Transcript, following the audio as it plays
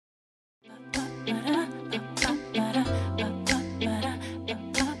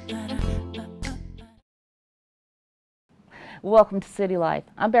Welcome to City Life.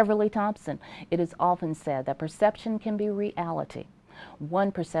 I'm Beverly Thompson. It is often said that perception can be reality.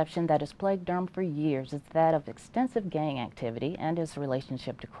 One perception that has plagued Durham for years is that of extensive gang activity and its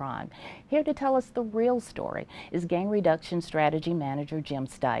relationship to crime. Here to tell us the real story is Gang Reduction Strategy Manager Jim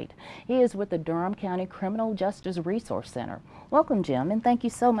Stuit. He is with the Durham County Criminal Justice Resource Center. Welcome, Jim, and thank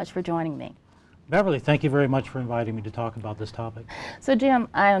you so much for joining me. Beverly, thank you very much for inviting me to talk about this topic. So, Jim,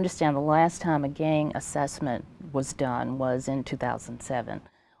 I understand the last time a gang assessment was done was in 2007.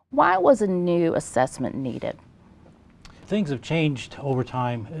 Why was a new assessment needed? Things have changed over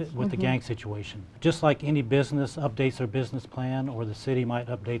time with the gang situation. Just like any business updates their business plan, or the city might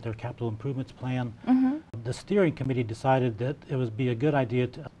update their capital improvements plan, the steering committee decided that it would be a good idea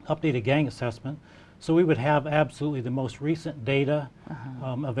to update a gang assessment so we would have absolutely the most recent data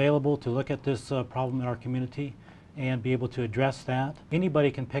available to look at this problem in our community and be able to address that.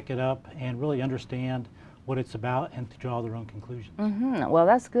 Anybody can pick it up and really understand what it's about and to draw their own conclusions. Well,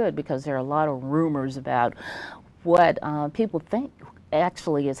 that's good, because there are a lot of rumors about what people think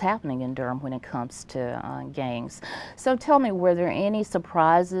actually is happening in Durham when it comes to gangs. So tell me, were there any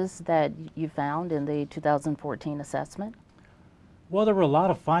surprises that you found in the 2014 assessment? Well, there were a lot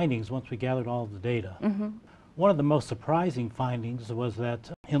of findings once we gathered all of the data. One of the most surprising findings was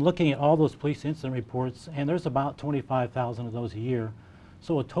that in looking at all those police incident reports, and there's about 25,000 of those a year,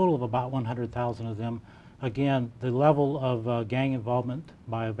 so a total of about 100,000 of them, again, the level of gang involvement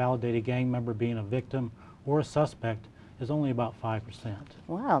by a validated gang member being a victim or a suspect is only about 5%.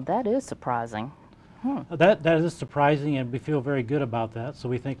 Wow, that is surprising. That is surprising, and we feel very good about that, so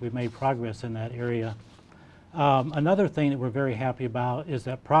we think we've made progress in that area. Another thing that we're very happy about is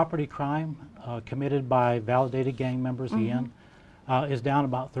that property crime committed by validated gang members again is down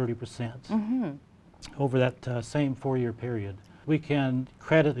about 30% over that same 4-year period. We can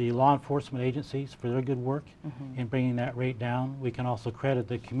credit the law enforcement agencies for their good work in bringing that rate down. We can also credit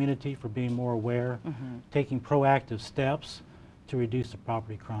the community for being more aware, taking proactive steps to reduce the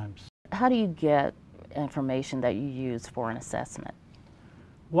property crimes. How do you get information that you use for an assessment?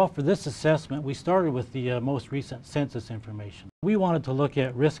 Well, for this assessment, we started with the most recent census information. We wanted to look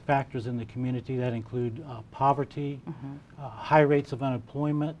at risk factors in the community that include poverty, high rates of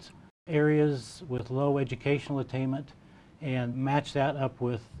unemployment, areas with low educational attainment, and match that up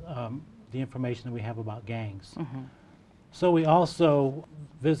with the information that we have about gangs. So we also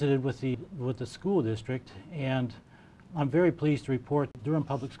visited with the school district, and I'm very pleased to report that Durham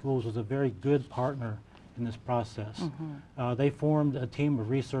Public Schools was a very good partner in this process. They formed a team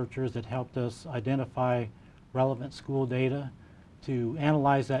of researchers that helped us identify relevant school data, to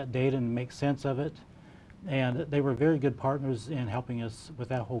analyze that data and make sense of it, and they were very good partners in helping us with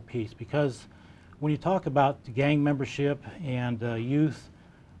that whole piece, because when you talk about the gang membership and youth,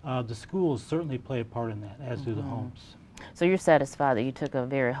 the schools certainly play a part in that, as do the homes. So you're satisfied that you took a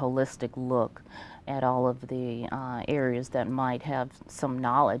very holistic look at all of the areas that might have some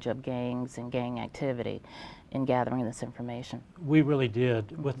knowledge of gangs and gang activity in gathering this information? We really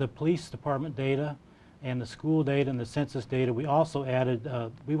did. With the police department data and the school data and the census data, we also added,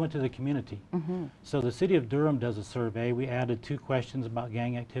 we went to the community. So the city of Durham does a survey. We added 2 questions about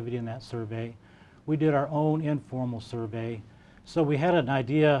gang activity in that survey. We did our own informal survey. So we had an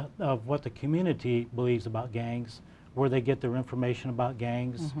idea of what the community believes about gangs, where they get their information about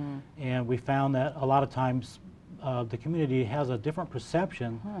gangs, and we found that a lot of times the community has a different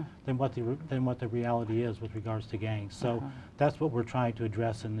perception than what the reality is with regards to gangs. So that's what we're trying to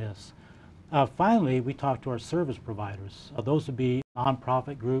address in this. Finally, we talked to our service providers. Those would be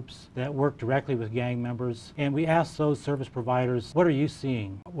nonprofit groups that work directly with gang members, and we asked those service providers, what are you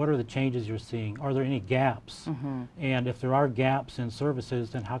seeing? What are the changes you're seeing? Are there any gaps? And if there are gaps in services,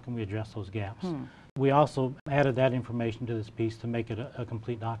 then how can we address those gaps? We also added that information to this piece to make it a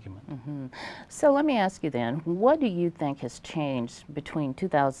complete document. So let me ask you then, what do you think has changed between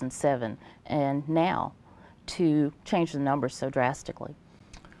 2007 and now to change the numbers so drastically?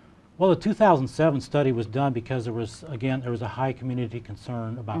 Well, the 2007 study was done because there was a high community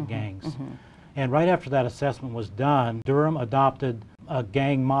concern about gangs. And right after that assessment was done, Durham adopted a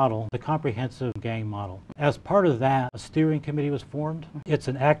gang model, the comprehensive gang model. As part of that, a steering committee was formed. It's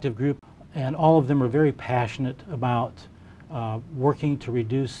an active group, and all of them are very passionate about working to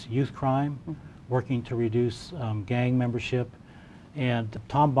reduce youth crime, working to reduce gang membership. And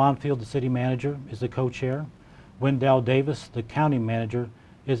Tom Bonfield, the city manager, is the co-chair. Wendell Davis, the county manager,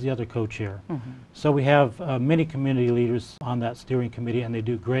 is the other co-chair. So we have many community leaders on that steering committee, and they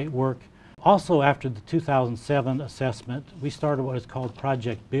do great work. Also, after the 2007 assessment, we started what is called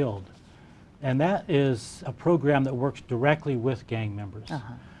Project Build. And that is a program that works directly with gang members.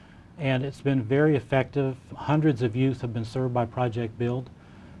 and it's been very effective. Hundreds of youth have been served by Project Build.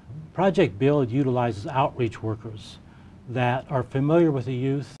 Project Build utilizes outreach workers that are familiar with the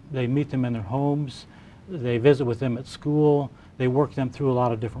youth. They meet them in their homes, they visit with them at school, they work them through a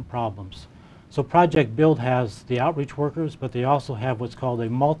lot of different problems. So Project Build has the outreach workers, but they also have what's called a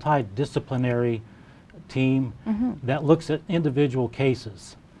multidisciplinary team that looks at individual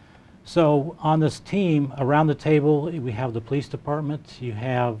cases. So on this team, around the table, we have the police department, you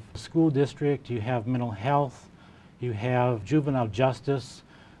have the school district, you have mental health, you have juvenile justice,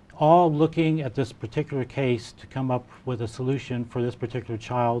 all looking at this particular case to come up with a solution for this particular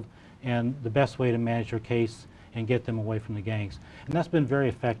child and the best way to manage their case and get them away from the gangs. And that's been very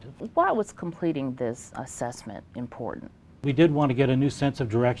effective. Why was completing this assessment important? We did want to get a new sense of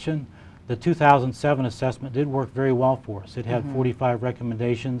direction. The 2007 assessment did work very well for us. It had 45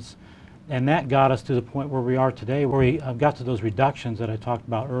 recommendations, and that got us to the point where we are today, where we got to those reductions that I talked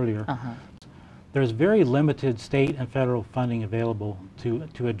about earlier. There's very limited state and federal funding available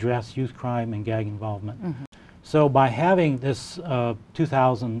to address youth crime and gang involvement. So by having this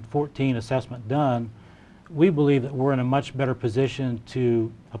 2014 assessment done, we believe that we're in a much better position to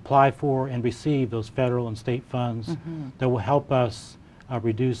apply for and receive those federal and state funds that will help us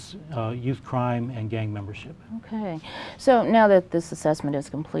reduce youth crime and gang membership. Okay. So now that this assessment is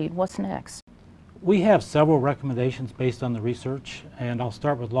complete, what's next? We have several recommendations based on the research, and I'll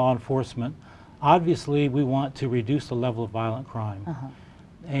start with law enforcement. Obviously, we want to reduce the level of violent crime.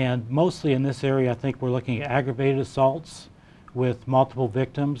 And mostly in this area, I think we're looking at aggravated assaults with multiple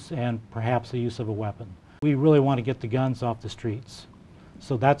victims and perhaps the use of a weapon. We really want to get the guns off the streets.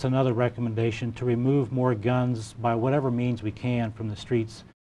 So that's another recommendation, to remove more guns by whatever means we can from the streets.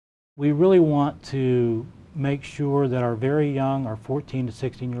 We really want to make sure that our very young, our 14 to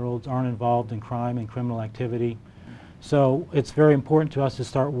 16-year-olds aren't involved in crime and criminal activity. So it's very important to us to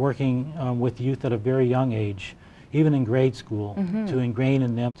start working with youth at a very young age, even in grade school, to ingrain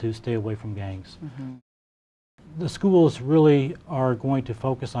in them to stay away from gangs. The schools really are going to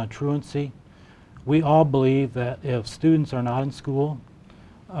focus on truancy. We all believe that if students are not in school,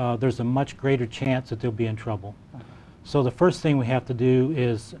 there's a much greater chance that they'll be in trouble. So the first thing we have to do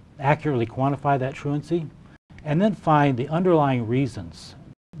is accurately quantify that truancy and then find the underlying reasons.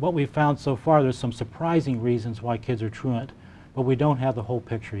 What we've found so far, there's some surprising reasons why kids are truant, but we don't have the whole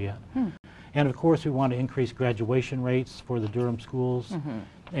picture yet. And of course, we want to increase graduation rates for the Durham schools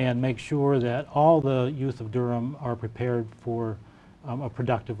and make sure that all the youth of Durham are prepared for a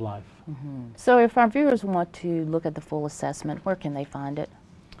productive life. So if our viewers want to look at the full assessment, where can they find it?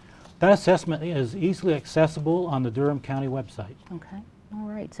 That assessment is easily accessible on the Durham County website. Okay. All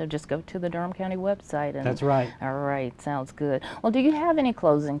right. So just go to the Durham County website. And that's right. All right. Sounds good. Well, do you have any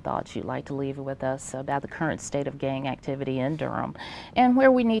closing thoughts you'd like to leave with us about the current state of gang activity in Durham and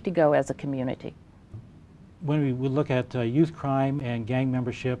where we need to go as a community? When we look at youth crime and gang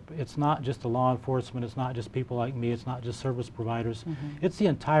membership, it's not just the law enforcement, it's not just people like me, it's not just service providers, it's the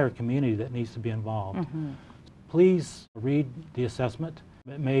entire community that needs to be involved. Please read the assessment.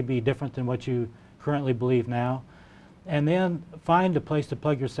 It may be different than what you currently believe now. And then find a place to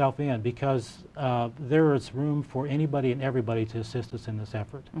plug yourself in, because there is room for anybody and everybody to assist us in this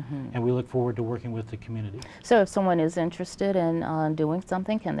effort. And we look forward to working with the community. So if someone is interested in doing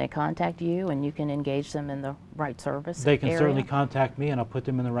something, can they contact you and you can engage them in the right service They can area? certainly contact me and I'll put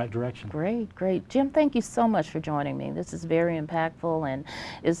them in the right direction. Great, great. Jim, thank you so much for joining me. This is very impactful and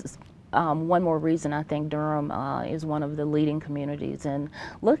is one more reason I think Durham is one of the leading communities in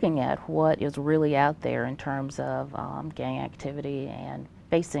looking at what is really out there in terms of gang activity and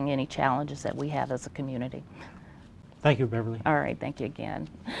facing any challenges that we have as a community. Thank you, Beverly. All right, thank you again.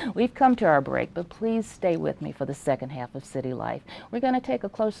 We've come to our break, but please stay with me for the second half of City Life. We're going to take a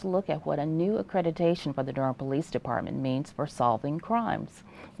closer look at what a new accreditation for the Durham Police Department means for solving crimes.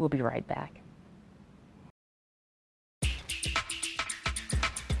 We'll be right back.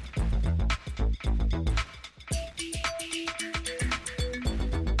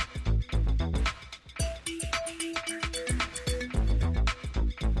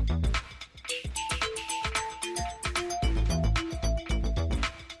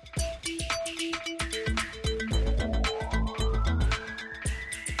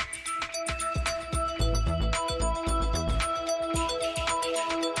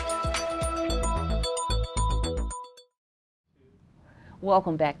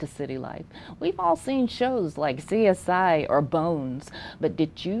 Welcome back to City Life. We've all seen shows like CSI or Bones, but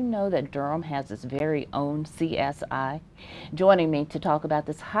did you know that Durham has its very own CSI? Joining me to talk about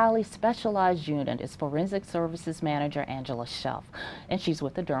this highly specialized unit is Forensic Services Manager Angela Shuff, and she's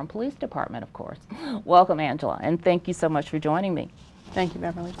with the Durham Police Department, of course. Welcome, Angela, and thank you so much for joining me. Thank you,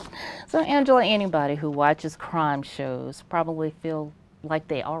 Beverly. So Angela, anybody who watches crime shows probably feel like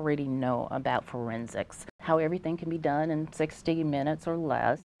they already know about forensics, how everything can be done in 60 minutes or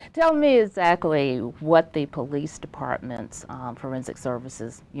less. Tell me exactly what the police department's forensic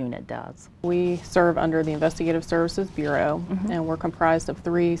services unit does. We serve under the Investigative Services Bureau, and we're comprised of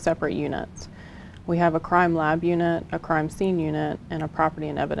 3 separate units. We have a crime lab unit, a crime scene unit, and a property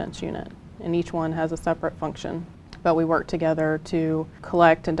and evidence unit, and each one has a separate function. But we work together to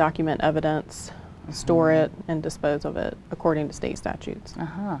collect and document evidence, store it, and dispose of it according to state statutes.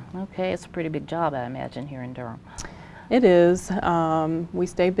 Okay, it's a pretty big job, I imagine, here in Durham. It is. We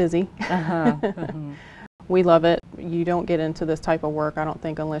stay busy. We love it. You don't get into this type of work, I don't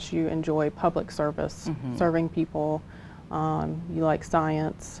think, unless you enjoy public service, serving people. You like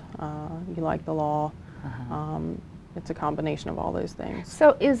science, you like the law. It's a combination of all those things.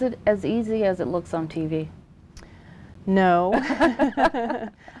 So is it as easy as it looks on TV? No.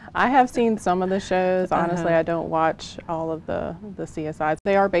 I have seen some of the shows. Honestly, I don't watch all of the CSIs.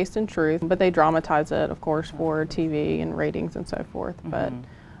 They are based in truth, but they dramatize it, of course, for TV and ratings and so forth. But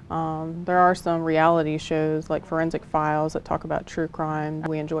there are some reality shows like Forensic Files that talk about true crime.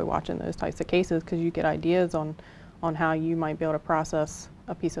 We enjoy watching those types of cases because you get ideas on how you might be able to process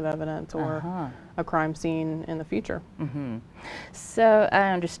a piece of evidence or a crime scene in the future. So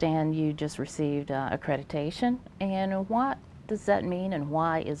I understand you just received accreditation, and what does that mean and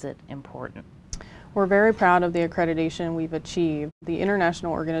why is it important? We're very proud of the accreditation we've achieved. The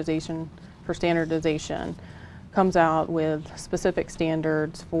International Organization for Standardization comes out with specific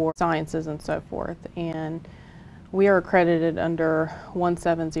standards for sciences and so forth, and we are accredited under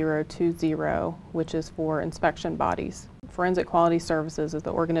 17020, which is for inspection bodies. Forensic Quality Services is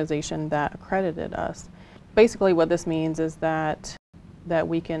the organization that accredited us. Basically what this means is that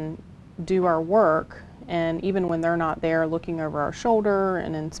we can do our work, and even when they're not there looking over our shoulder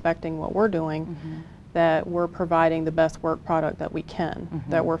and inspecting what we're doing, that we're providing the best work product that we can,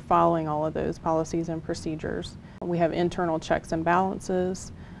 that we're following all of those policies and procedures. We have internal checks and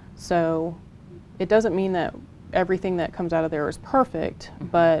balances, so it doesn't mean that everything that comes out of there is perfect,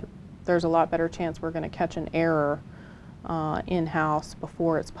 but there's a lot better chance we're going to catch an error in-house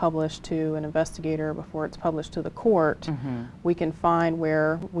before it's published to an investigator, before it's published to the court. We can find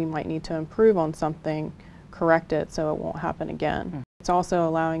where we might need to improve on something, correct it so it won't happen again. It's also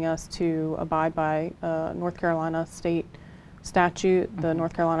allowing us to abide by North Carolina state statute, the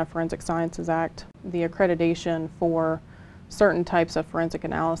North Carolina Forensic Sciences Act. The accreditation for certain types of forensic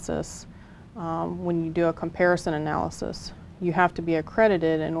analysis, when you do a comparison analysis, you have to be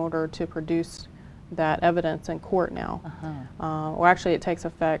accredited in order to produce that evidence in court now. Well, actually it takes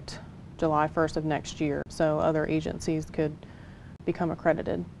effect July 1st of next year, so other agencies could become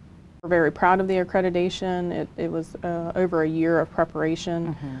accredited. We're very proud of the accreditation. It was over a year of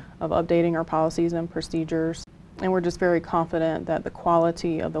preparation, of updating our policies and procedures, and we're just very confident that the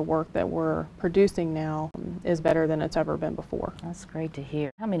quality of the work that we're producing now is better than it's ever been before. That's great to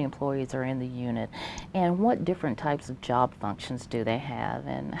hear. How many employees are in the unit, and what different types of job functions do they have,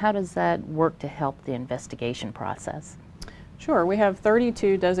 and how does that work to help the investigation process? Sure. We have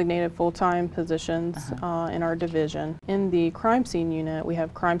 32 designated full-time positions in our division. In the crime scene unit, we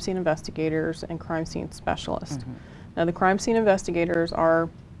have crime scene investigators and crime scene specialists. Now, the crime scene investigators are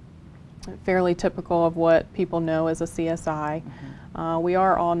fairly typical of what people know as a CSI. We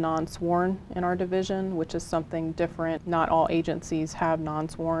are all non-sworn in our division, which is something different. Not all agencies have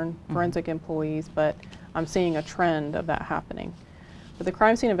non-sworn forensic employees, but I'm seeing a trend of that happening. But the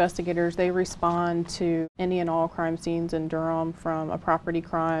crime scene investigators, they respond to any and all crime scenes in Durham, from a property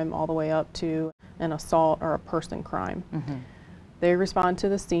crime all the way up to an assault or a person crime. They respond to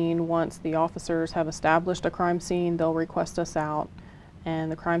the scene. Once the officers have established a crime scene, they'll request us out,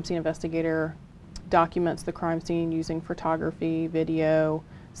 and the crime scene investigator documents the crime scene using photography, video,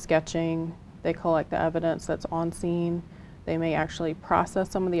 sketching. They collect the evidence that's on scene. They may actually process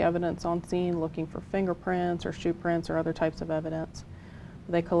some of the evidence on scene, looking for fingerprints or shoe prints or other types of evidence.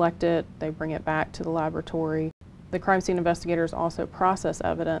 They collect it, they bring it back to the laboratory. The crime scene investigators also process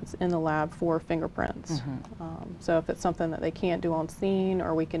evidence in the lab for fingerprints. So if it's something that they can't do on scene,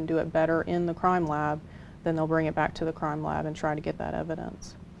 or we can do it better in the crime lab, then they'll bring it back to the crime lab and try to get that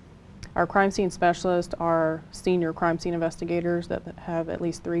evidence. Our crime scene specialists are senior crime scene investigators that have at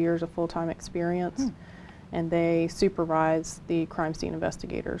least 3 years of full-time experience, and they supervise the crime scene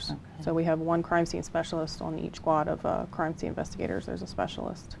investigators. So we have one crime scene specialist on each squad of crime scene investigators. There's a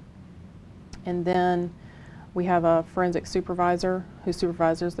specialist. And then we have a forensic supervisor who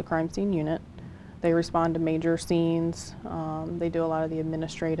supervises the crime scene unit. They respond to major scenes. They do a lot of the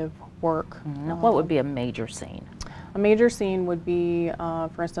administrative work. Now, what would be a major scene? A major scene would be,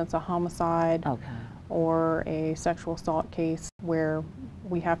 for instance, a homicide or a sexual assault case where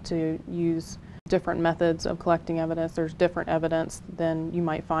we have to use different methods of collecting evidence. There's different evidence than you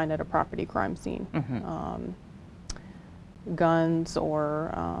might find at a property crime scene. Guns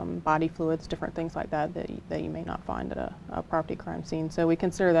or body fluids, different things like that that you may not find at a property crime scene. So we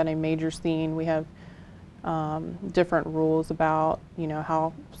consider that a major scene. We have different rules about, you know,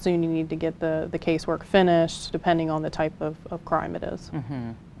 how soon you need to get the casework finished, depending on the type of crime it is.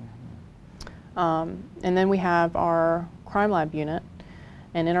 And then we have our crime lab unit,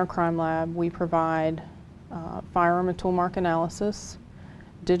 and in our crime lab we provide firearm and tool mark analysis,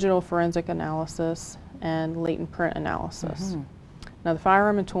 digital forensic analysis, and latent print analysis. Now the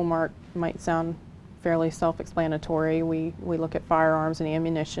firearm and tool mark might sound fairly self-explanatory. We look at firearms and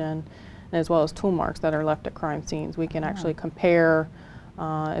ammunition, as well as tool marks that are left at crime scenes. We can actually compare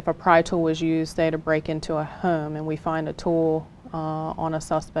if a pry tool was used, say, to break into a home, and we find a tool on a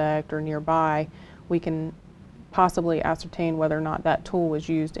suspect or nearby, we can possibly ascertain whether or not that tool was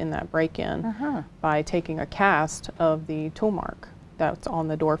used in that break-in by taking a cast of the tool mark that's on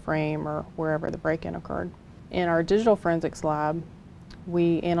the door frame or wherever the break-in occurred. In our digital forensics lab,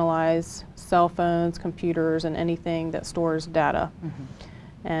 we analyze cell phones, computers, and anything that stores data.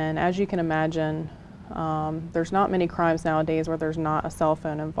 And as you can imagine, there's not many crimes nowadays where there's not a cell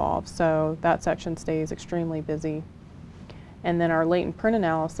phone involved, so that section stays extremely busy. And then our latent print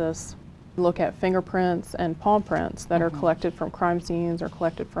analysis, we look at fingerprints and palm prints that are collected from crime scenes or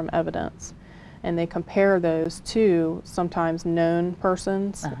collected from evidence. And they compare those to sometimes known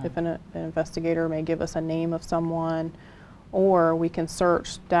persons, if an investigator may give us a name of someone, or we can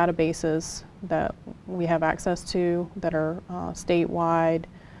search databases that we have access to that are statewide,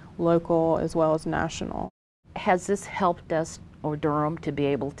 local, as well as national. Has this helped us or Durham to be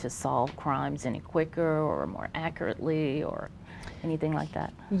able to solve crimes any quicker or more accurately or anything like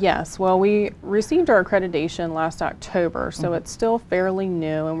that? Yes, well, we received our accreditation last October, so it's still fairly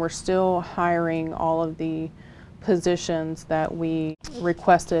new, and we're still hiring all of the positions that we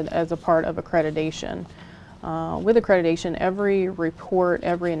requested as a part of accreditation. With accreditation, every report,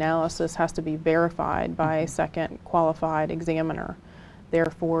 every analysis has to be verified by a second qualified examiner.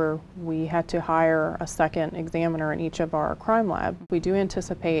 Therefore, we had to hire a second examiner in each of our crime labs. We do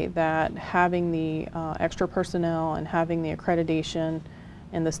anticipate that having the extra personnel and having the accreditation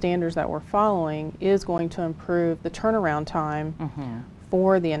and the standards that we're following is going to improve the turnaround time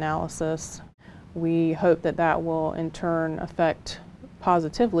for the analysis. We hope that that will in turn affect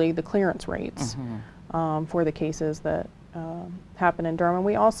positively the clearance rates for the cases that happen in Durham. And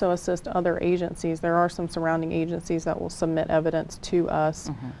we also assist other agencies. There are some surrounding agencies that will submit evidence to us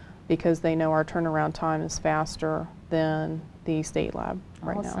because they know our turnaround time is faster than the state lab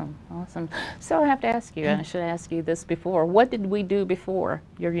right now. Awesome. So I have to ask you, and I should ask you this before, what did we do before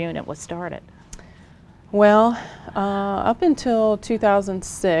your unit was started? Well, up until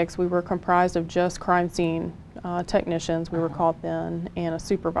 2006, we were comprised of just crime scene technicians, we were called then, and a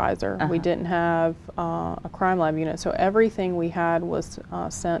supervisor. We didn't have a crime lab unit, so everything we had was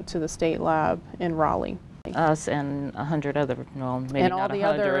sent to the state lab in Raleigh. Us and 100 other, well, maybe and not all the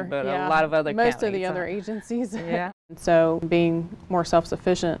 100, other, but a lot of other most counties, of the other agencies. Yeah. So being more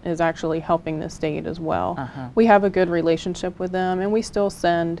self-sufficient is actually helping the state as well. We have a good relationship with them, and we still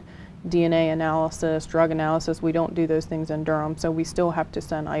send DNA analysis, drug analysis. We don't do those things in Durham, so we still have to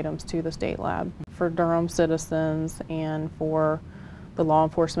send items to the state lab. For Durham citizens and for the law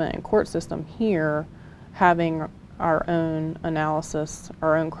enforcement and court system here, having our own analysis,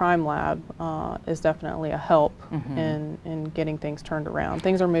 our own crime lab is definitely a help in getting things turned around.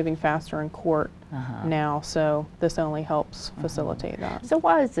 Things are moving faster in court now, so this only helps facilitate that. So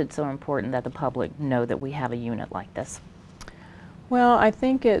why is it so important that the public know that we have a unit like this? Well, I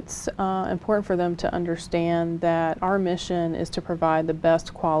think it's important for them to understand that our mission is to provide the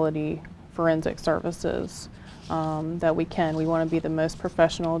best quality forensic services that we can. We want to be the most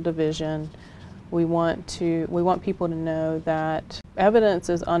professional division. We want people to know that evidence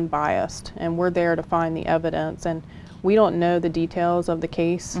is unbiased, and we're there to find the evidence. And we don't know the details of the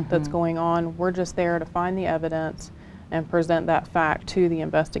case that's going on. We're just there to find the evidence and present that fact to the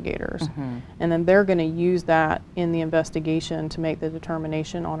investigators. And then they're going to use that in the investigation to make the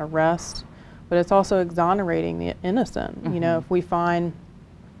determination on arrest. But it's also exonerating the innocent. You know, if we find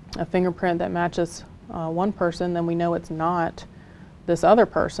a fingerprint that matches one person, then we know it's not this other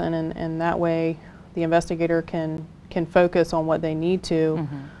person, and that way the investigator can focus on what they need to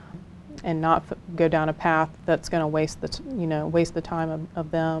and not go down a path that's going to waste the time of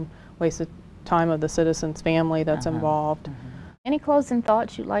them, waste the time of the citizen's family that's involved. Any closing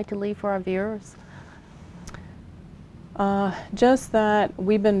thoughts you'd like to leave for our viewers? Just that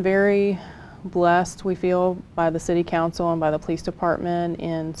we've been very blessed, we feel, by the City Council and by the Police Department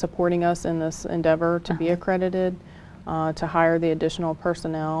in supporting us in this endeavor to be accredited, to hire the additional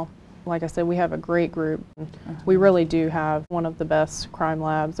personnel. Like I said, we have a great group. We really do have one of the best crime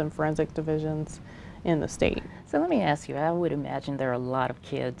labs and forensic divisions in the state. So let me ask you, I would imagine there are a lot of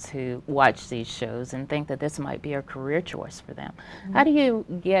kids who watch these shows and think that this might be a career choice for them. How do you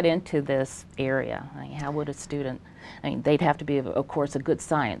get into this area? I mean, how would a student, I mean, they'd have to be, of course, a good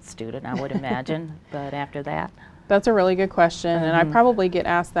science student, I would imagine, but after that? That's a really good question, and I probably get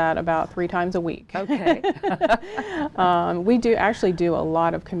asked that about 3 times a week. Okay. We do actually do a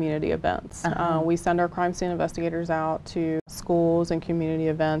lot of community events. We send our crime scene investigators out to schools and community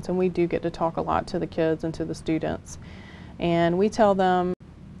events, and we do get to talk a lot to the kids and to the students. And we tell them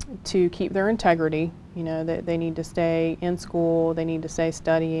to keep their integrity, you know, that they need to stay in school, they need to stay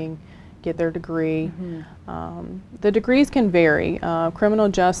studying, get their degree. The degrees can vary, criminal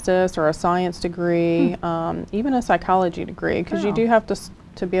justice or a science degree, even a psychology degree, because you do have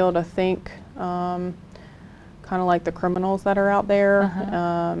to be able to think kind of like the criminals that are out there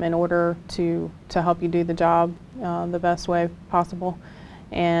in order to help you do the job the best way possible.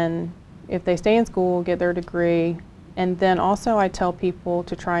 And if they stay in school, get their degree, and then also I tell people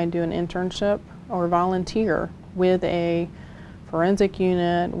to try and do an internship or volunteer with a forensic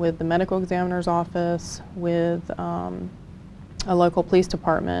unit, with the medical examiner's office, with a local police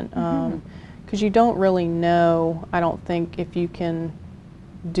department, because you don't really know, I don't think, if you can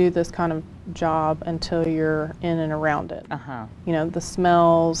do this kind of job until you're in and around it. You know, the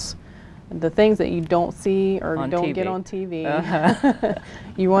smells, the things that you don't see or don't get on TV.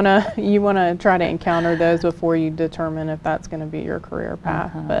 You wanna try to encounter those before you determine if that's going to be your career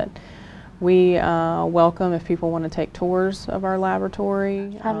path. But we welcome if people want to take tours of our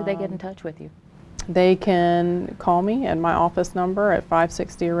laboratory. How do they get in touch with you? They can call me at my office number at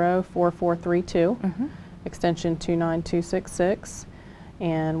 560-4432, extension 29266,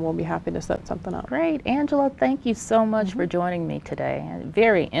 and we'll be happy to set something up. Great. Angela, thank you so much for joining me today.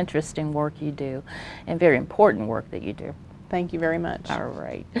 Very interesting work you do, and very important work that you do. Thank you very much. All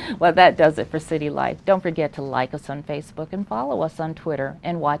right. Well, that does it for City Life. Don't forget to like us on Facebook and follow us on Twitter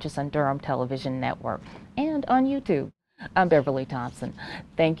and watch us on Durham Television Network and on YouTube. I'm Beverly Thompson.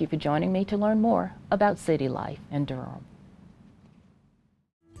 Thank you for joining me to learn more about City Life in Durham.